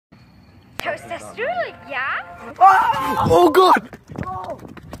Toaster, yeah? Oh God! Oh!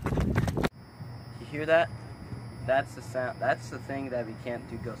 You hear that? That's the sound. That's the thing that we can't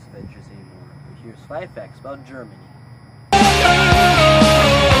do Ghost Adventures anymore. Here's 5 facts about Germany.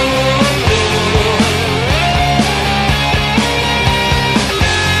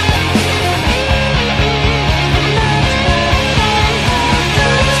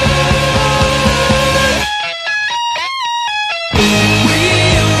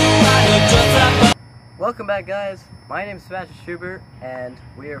 Welcome back, guys. My name is Sebastian Schubert, and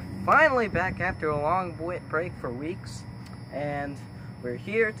we are finally back after a long break for weeks, and we're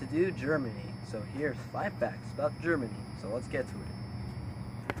here to do Germany. So here's 5 facts about Germany. So let's get to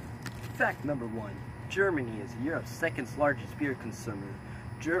it. Fact number 1. Germany is Europe's second largest beer consumer.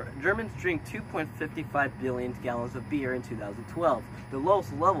 Germans drink 2.55 billion gallons of beer in 2012, the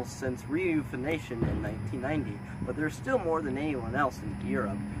lowest level since reunification in 1990, but there's still more than anyone else in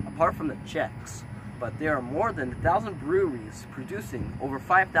Europe, apart from the Czechs. But there are more than 1,000 breweries producing over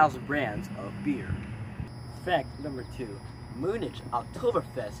 5,000 brands of beer. Fact number 2. Munich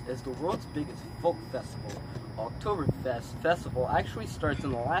Oktoberfest is the world's biggest folk festival. Oktoberfest festival actually starts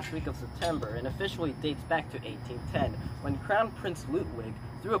in the last week of September and officially dates back to 1810, when Crown Prince Ludwig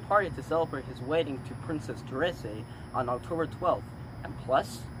threw a party to celebrate his wedding to Princess Therese on October 12th. And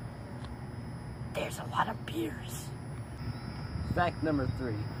plus, there's a lot of beers. Fact number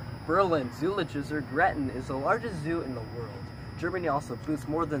 3. Berlin Zoologischer Garten is the largest zoo in the world. Germany also boasts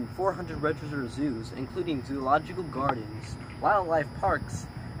more than 400 registered zoos, including zoological gardens, wildlife parks,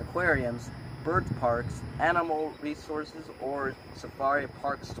 aquariums, bird parks, animal resources, or safari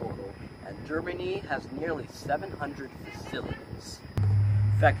parks total. And Germany has nearly 700 facilities.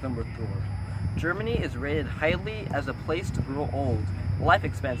 Fact number 4. Germany is rated highly as a place to grow old. Life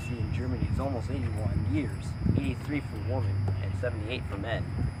expectancy in Germany is almost 81 years, 83 for women and 78 for men.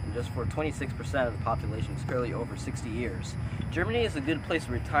 And just for 26% of the population is currently over 60 years. Germany is a good place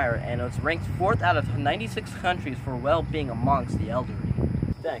to retire, and it's ranked 4th out of 96 countries for well-being amongst the elderly.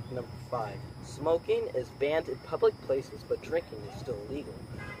 Fact number 5. Smoking is banned in public places, but drinking is still legal.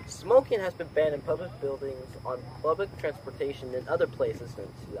 Smoking has been banned in public buildings, on public transportation, and other places since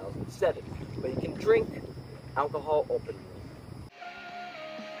 2007, but you can drink alcohol openly.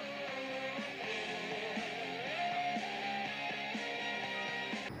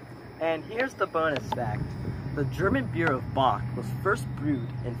 And here's the bonus fact. The German beer of Bock was first brewed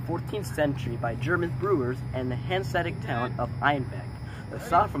in 14th century by German brewers in the Hanseatic town of Einbeck. The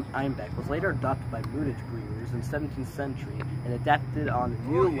style from Einbeck was later adopted by Munich brewers in the 17th century and adapted on the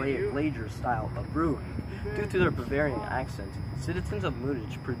new lager style of brewing. Due to their Bavarian accent, citizens of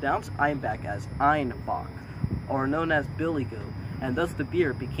Munich pronounce Einbeck as Einbock, or known as Billigo, and thus the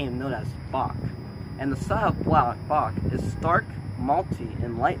beer became known as Bock. And the style of Bock is stark, malty,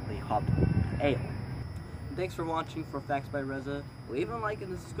 and lightly hopped ale. Thanks for watching for Facts by Reza. Leave a like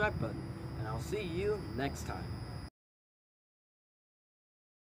and the subscribe button, and I'll see you next time.